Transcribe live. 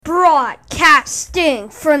Broadcasting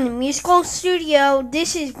from the musical studio,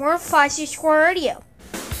 this is More 5C Square Radio.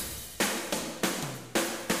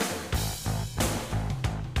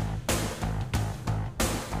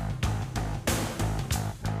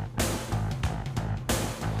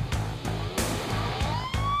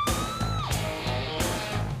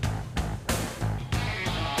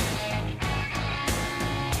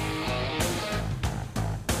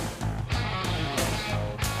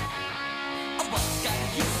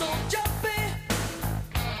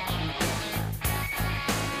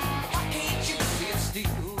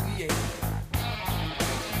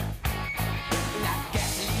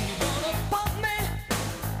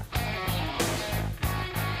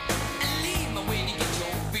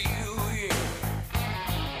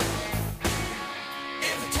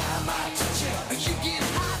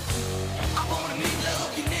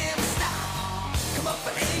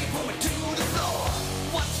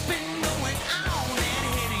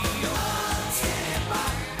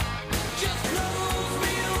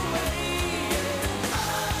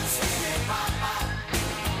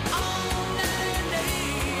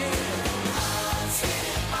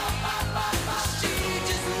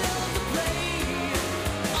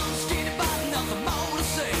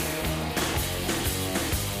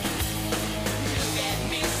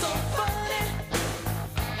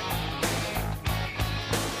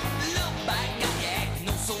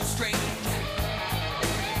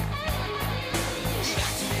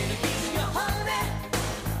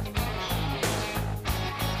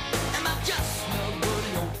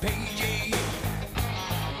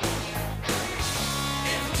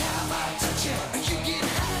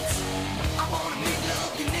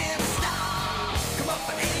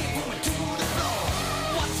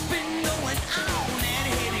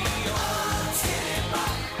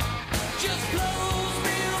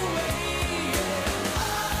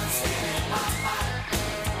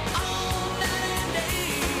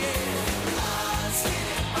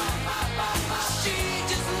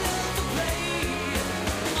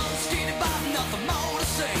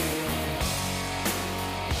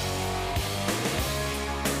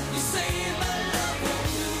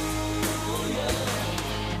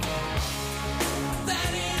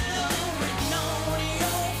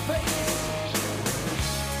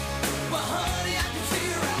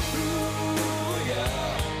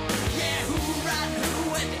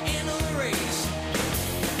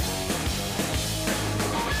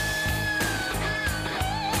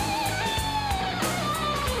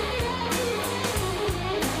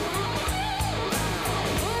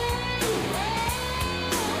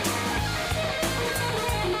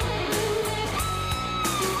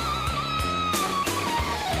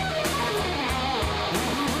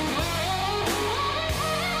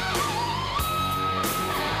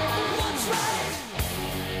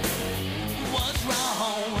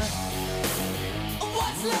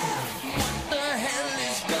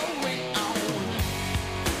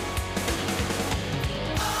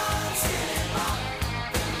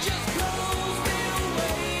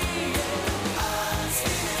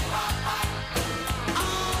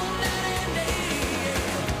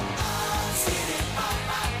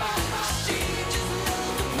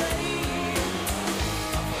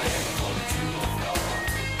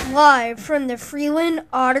 Live from the Freeland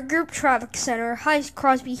Auto Group Traffic Center. Hi, it's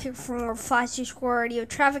Crosby here for more 5C Square Radio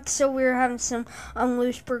traffic. So we're having some on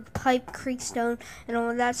Lewisburg Pipe, Creekstone, and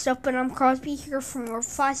all of that stuff. But I'm Crosby here for more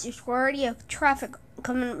 5C Square Radio traffic.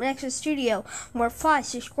 Coming up next to the studio, more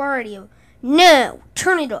 5C Square Radio. Now,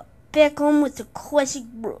 turn it up. Back on with the classic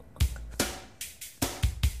rock.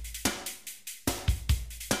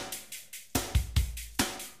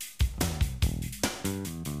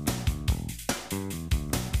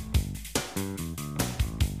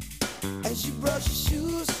 As you brush your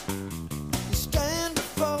shoes, you stand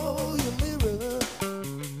before your mirror,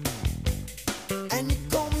 and you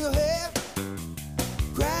comb your hair,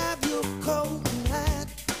 grab your coat and hat,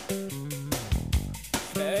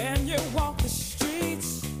 and you walk the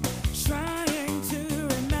streets trying to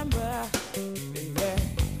remember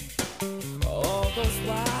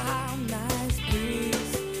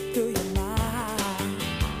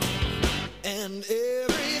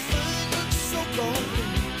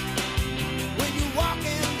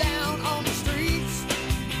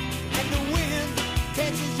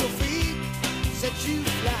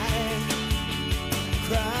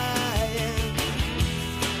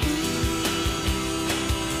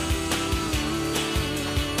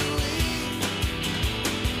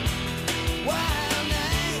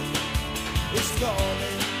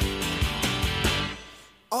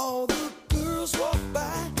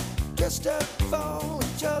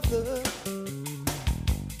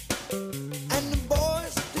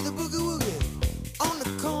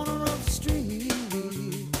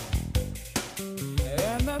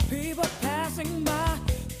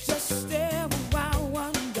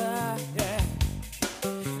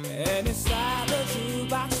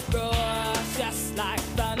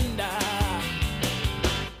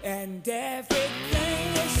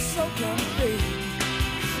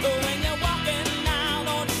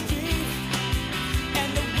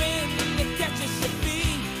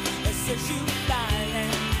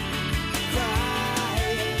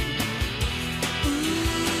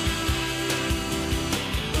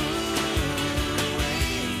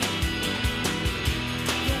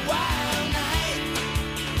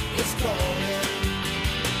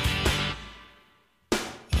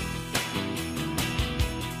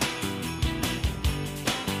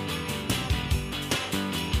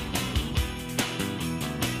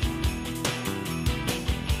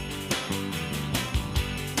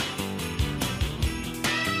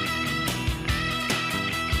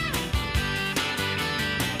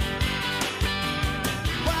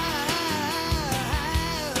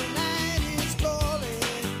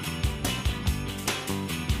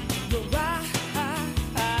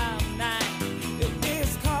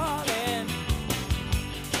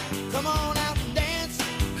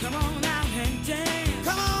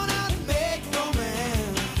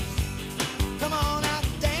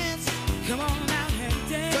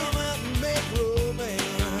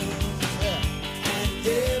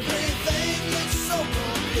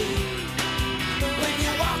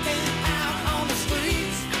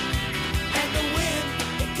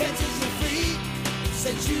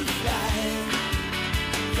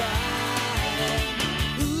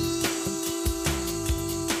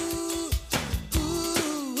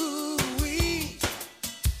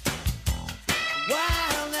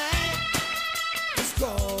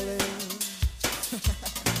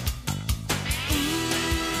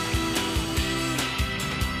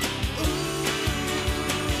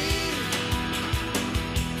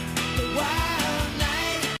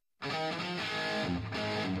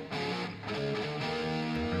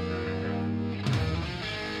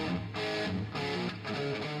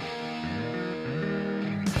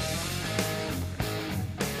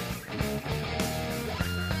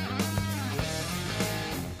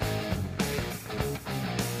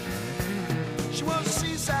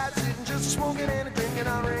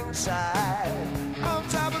on ringside, on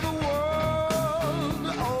top of the world.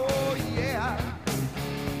 Oh yeah.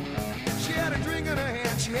 She had a drink in her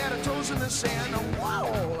hand, she had her toes in the sand.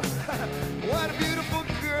 Whoa, what a beautiful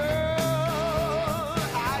girl.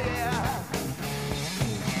 Ah yeah.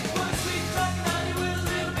 One sweet talking honey with a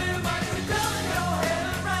little bit of money, telling your head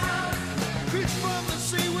around. Preach from the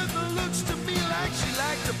sea with the looks to me like she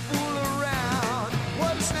liked to fool around.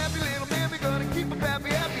 What a snappy little mammy, gonna keep her happy,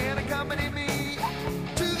 happy and accompany me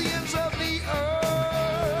to the ends of the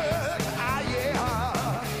earth. Ah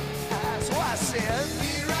yeah. So I said,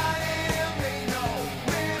 here I am, they know,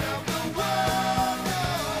 man of the world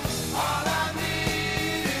knows. All I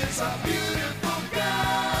need is a beautiful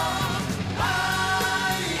girl.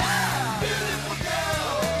 Ah yeah, beautiful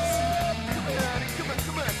girls. Come here, honey, come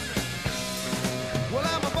on. Well,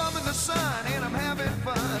 I'm a bum in the sun and I'm having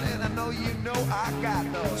fun, and I know you know I got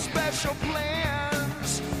those special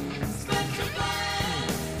plans. Special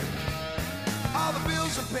plans. All the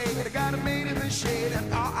bills are paid, I got it made in the shade,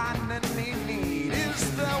 and all I need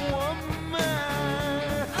is the woman.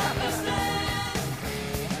 Understand?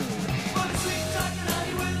 For the sweet talking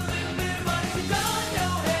honey with a little bit of money, she turn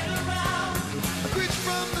your head around. A bitch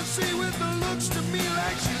from the sea with the looks to me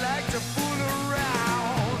like she liked to fool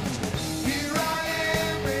around. Here I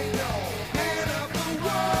am, they know, man of the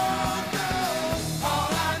world knows.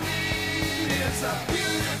 All I need is a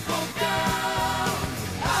beautiful girl.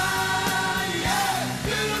 Ah yeah,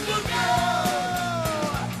 beautiful girl.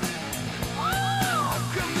 Oh,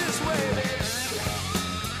 come this way, baby.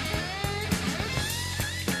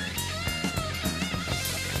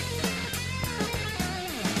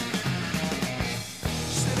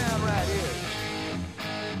 Sit down right here.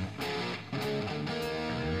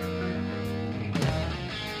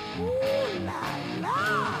 Ooh la la.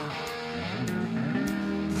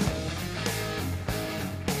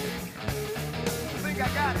 I think I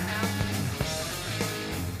got it now.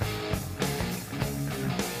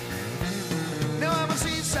 Now I'm a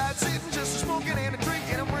seaside sitting, just a smoking and a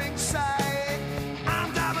drinking. I'm ringside.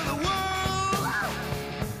 I'm top of the world.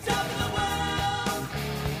 Top of the world.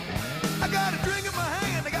 I got a drink in my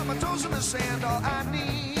hand, I got my toes in the sand. All I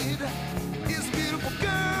need is a beautiful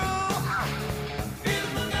girl.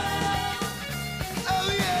 Beautiful girl. Oh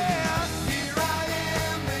yeah. Here I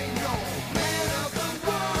am, they know, man of the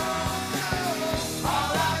world.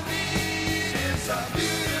 All I need is a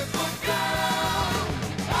beautiful girl.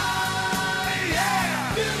 Ah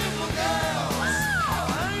yeah, beautiful girl. Oh,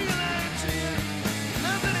 I ain't lying to you.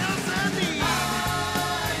 Nothing else I need. Ah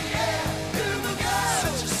yeah, beautiful girl.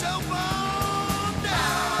 Set yourself on down.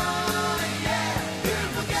 Ah yeah,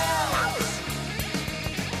 beautiful girls.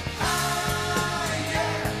 Ah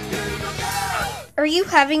yeah, beautiful girls. Are you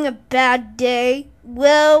having a bad day?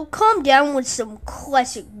 Well, calm down with some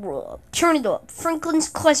classic rock. Turn it up. Franklin's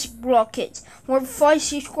Classic Rock Hits. More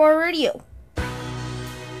 5C Square Radio.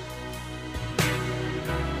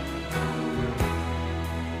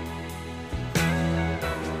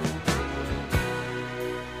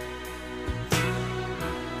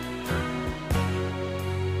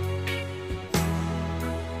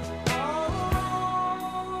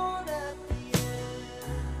 On at the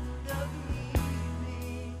end of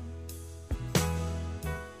evening,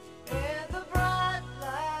 and the bright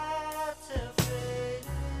lights have faded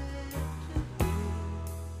to blue.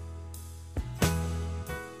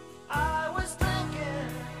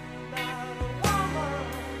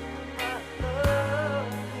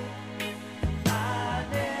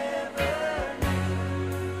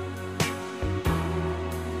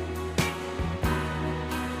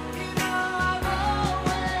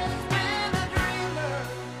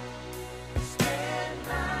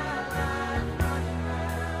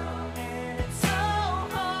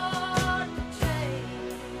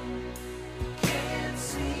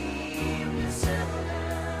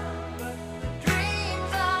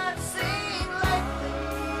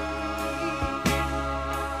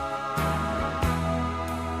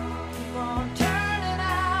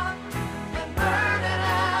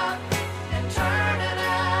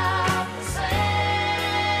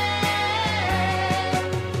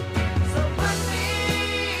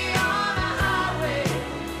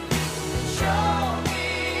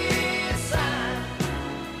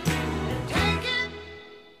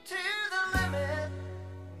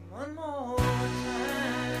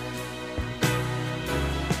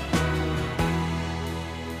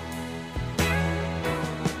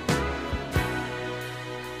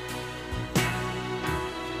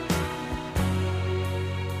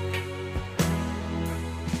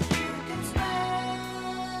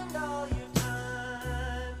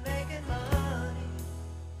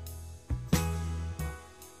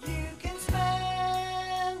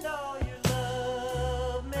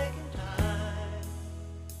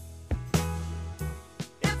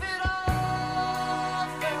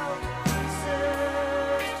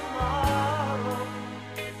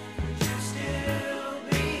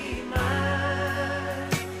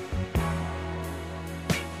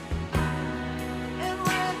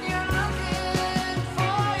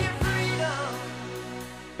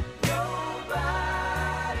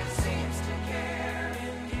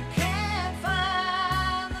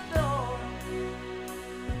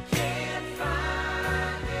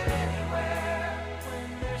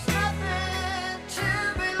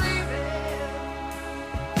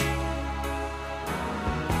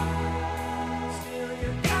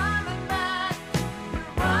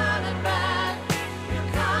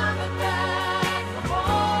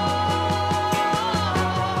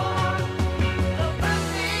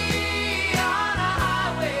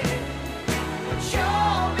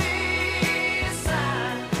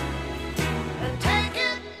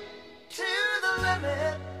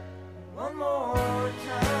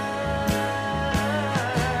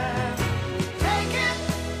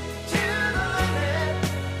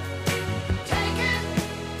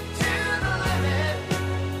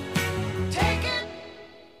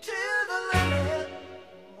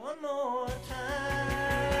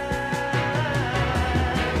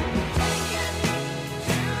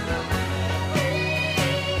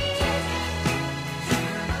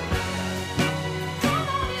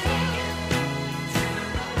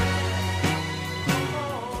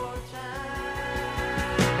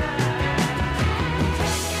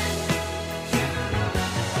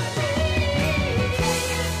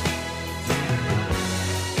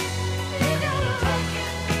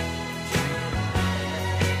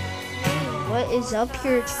 What is up?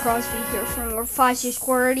 Here it's Crosby here from more 5C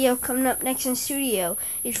Square Radio. Coming up next in studio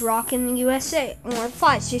is Rockin' the USA on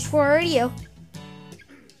 5C Square Radio.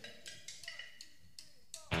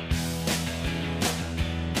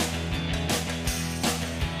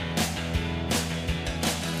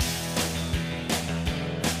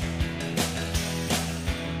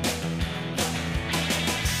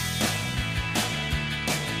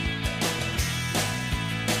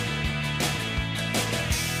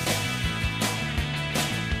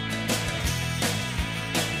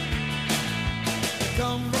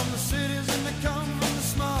 Come from the cities and they come from the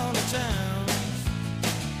smaller towns.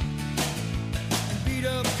 And beat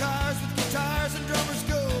up cars with guitars and drummers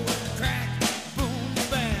go crack, boom,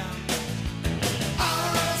 bam.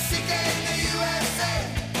 R-O-C-K in the USA.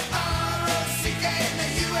 R-O-C-K in the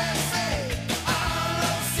USA.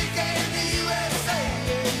 R-O-C-K in the USA.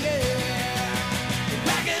 Yeah, yeah.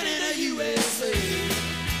 Rockin' in the USA.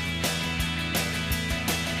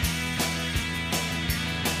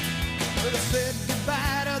 Well, I said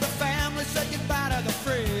goodbye to the family, said goodbye to the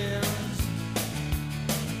friends.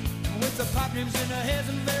 With the pop names in their heads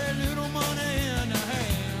and very little money in their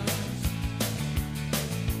hands.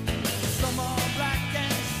 Some are black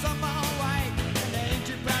and some are white, and they ain't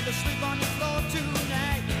too proud to sleep on the floor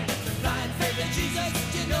tonight. They're blind faith in Jesus,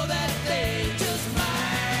 you know that they just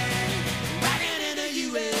might. Rockin' in the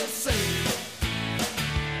USA.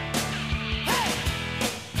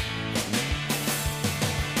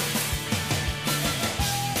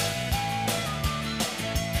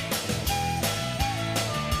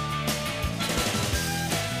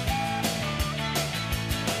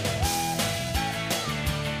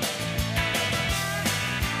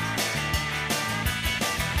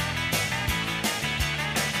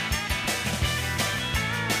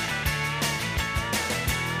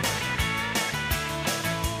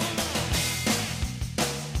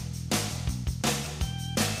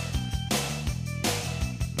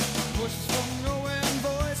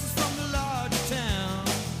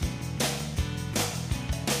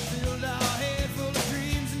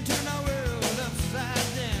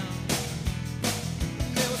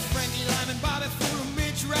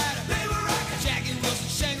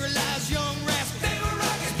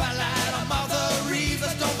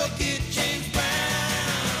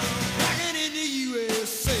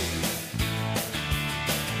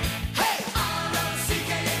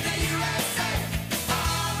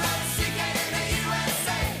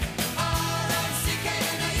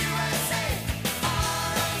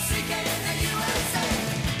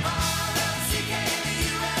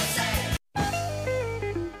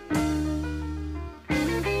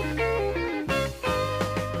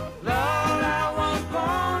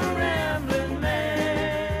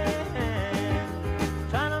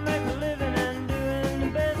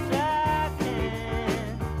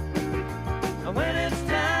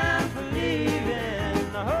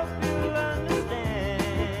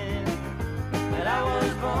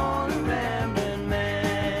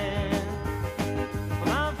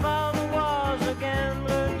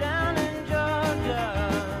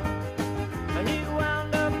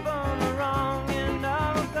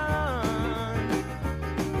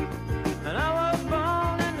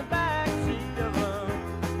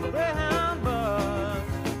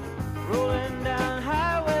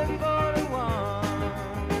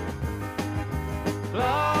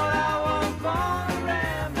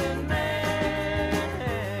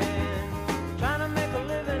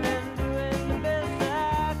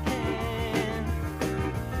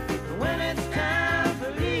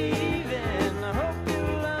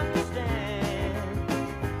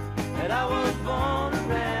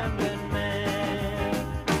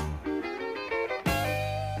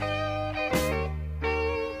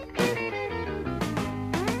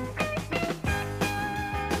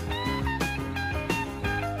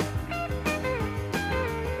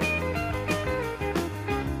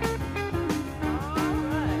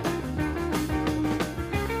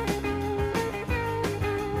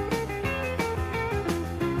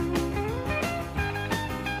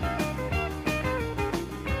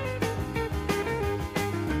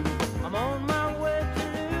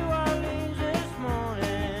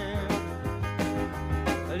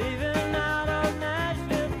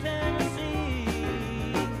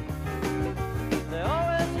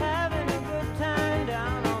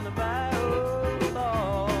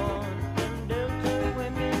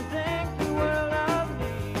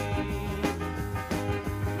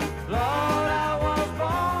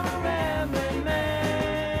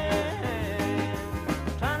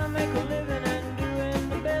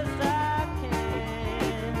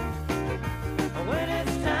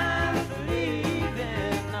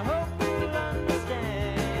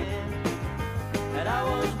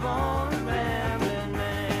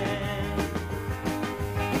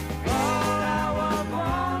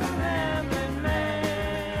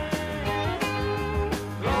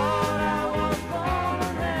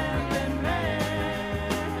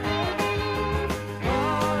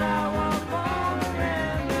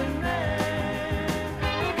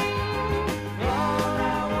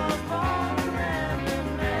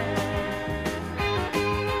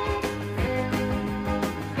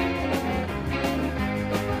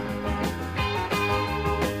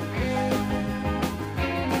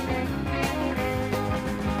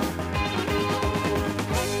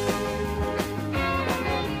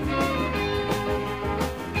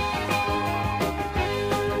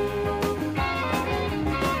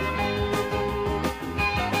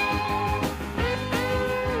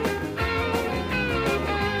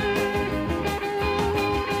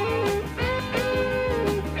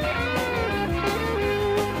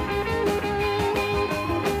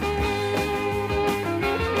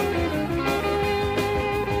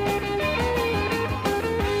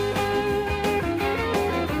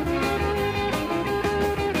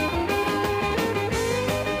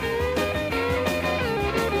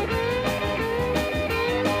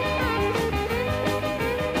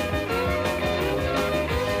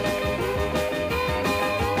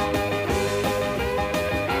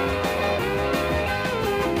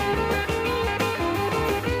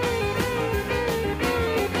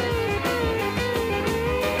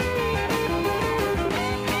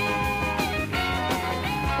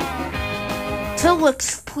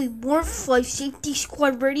 let's play more Flight Safety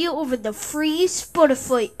Squad Radio over the free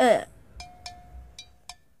Spotify app.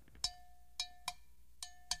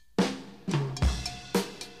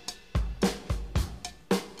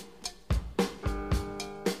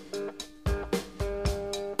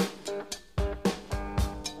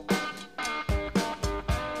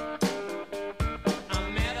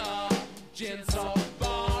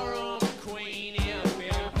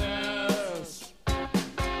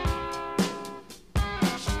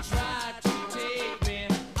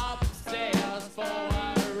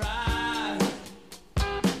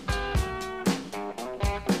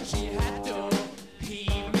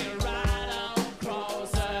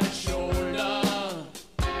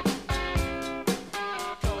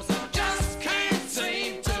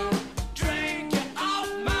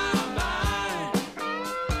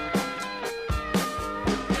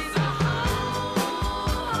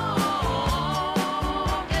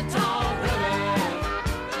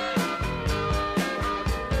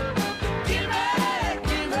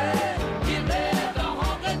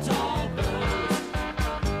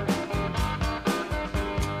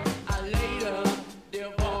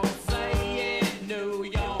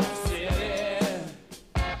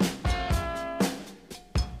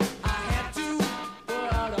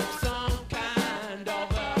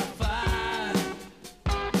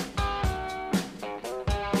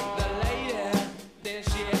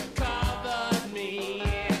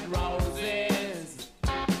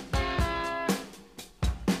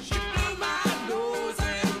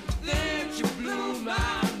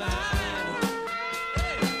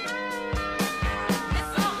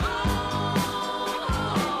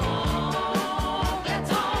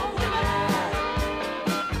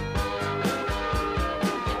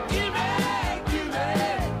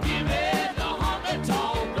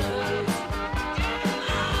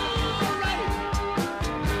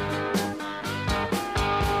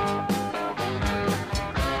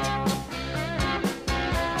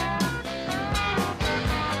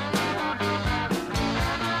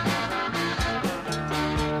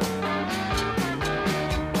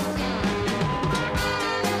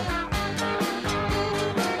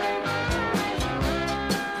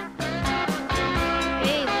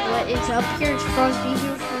 Up here, it's Crosby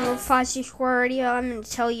here from 5C Square Radio. I'm going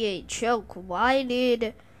to tell you a joke. Why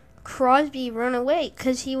did Crosby run away?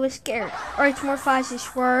 Because he was scared. Alright, it's more 5C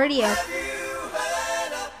Square Radio. Have you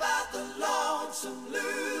heard about the lonesome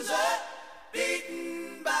loser,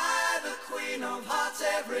 beaten by the Queen of Hearts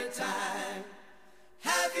every time?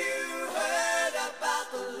 Have you heard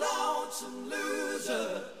about the lonesome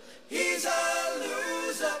loser? He's a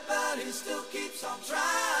loser, but he still keeps on trying.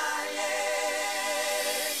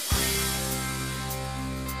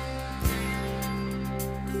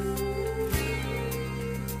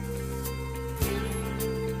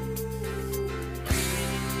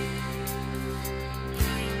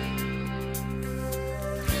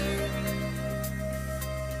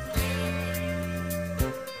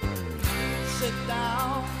 Sit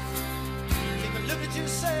down, take a look at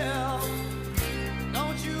yourself.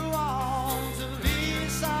 Don't you want to be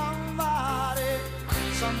somebody?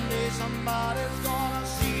 Someday somebody's gonna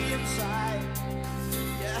see inside.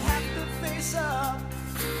 You have to face up.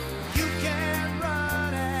 You can't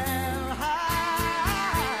run and hide.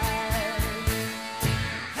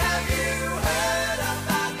 Have you heard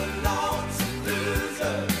about the lonesome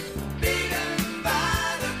loser, beaten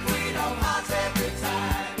by the Queen of Hearts every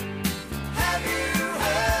time? Have you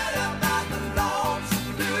heard about the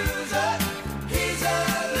lonesome loser? He's a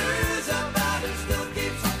loser, but he still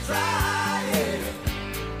keeps on trying.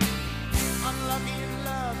 Unlucky in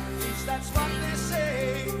love, at least that's what they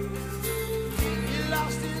say. He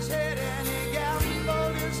lost his head and he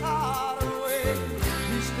gambled his heart away.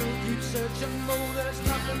 He still keeps searching, though there's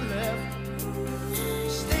nothing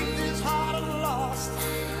left. Staked his heart and lost.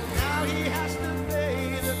 Now he has to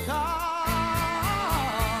pay the cost.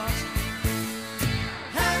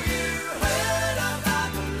 Have you heard about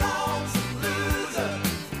the lonesome loser,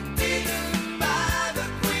 beaten by the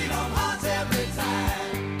Queen of Hearts every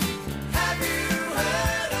time? Have you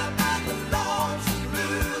heard about the lonesome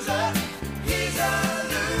loser? He's a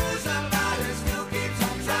loser, but he still keeps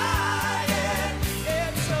on trying.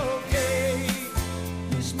 It's okay,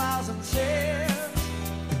 he smiles and says,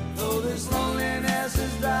 though this loneliness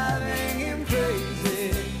is driving him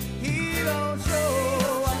crazy, he don't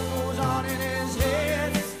show what goes on in his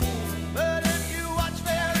head. But if you watch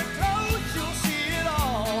very close, you'll see it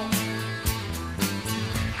all.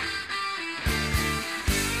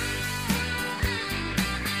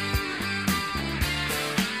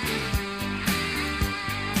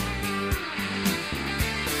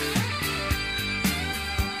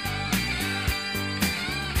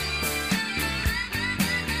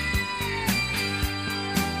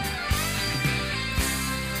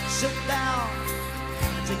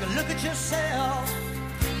 Look at yourself.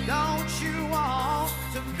 Don't you want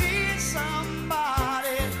to be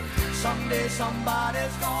somebody? Someday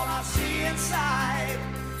somebody's gonna see inside.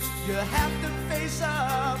 You have to face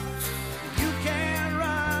up. You can't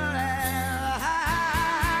run and hide.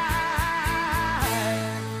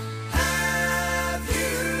 Have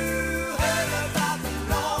you heard about the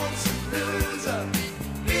lonesome loser?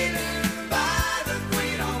 Beaten by the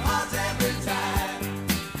queen of hearts every time.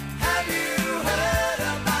 Have you heard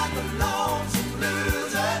about the lonesome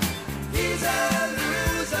loser? He's a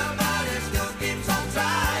loser, but he still keeps on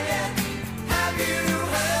trying. Have you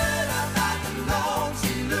heard about the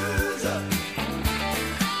lonesome loser?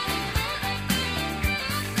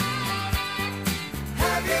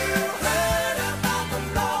 Have you heard about the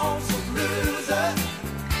lonesome loser?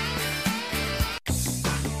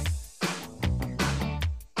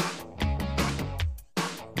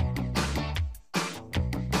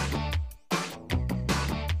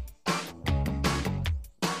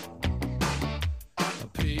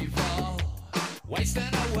 People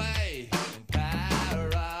wasting away in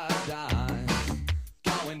paradise,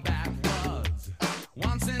 going backwards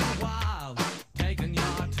once in a while, taking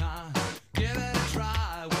your time, give it a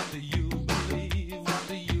try. What do you believe? What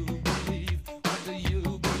do you believe? What do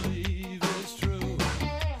you believe is true?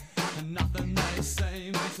 And nothing they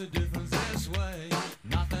say makes a difference this way.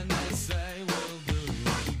 Nothing they say will do.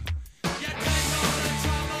 You take all the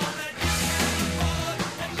trouble that you can afford.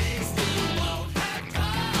 At least you won't have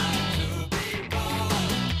time to be born.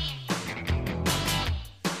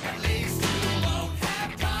 At least you won't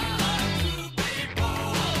have time to be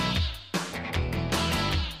born.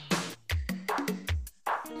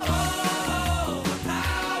 Oh, the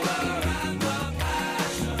power and the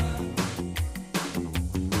passion.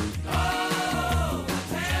 Oh, the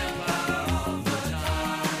temper of the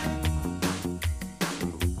time.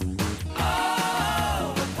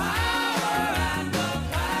 Oh, the power and the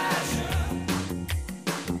passion.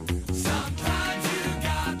 Sometimes you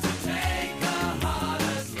got to take the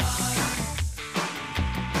hardest line.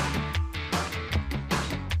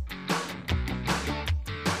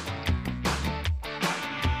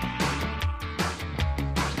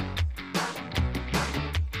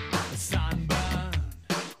 Sunburn,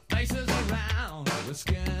 faces around with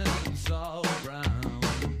skin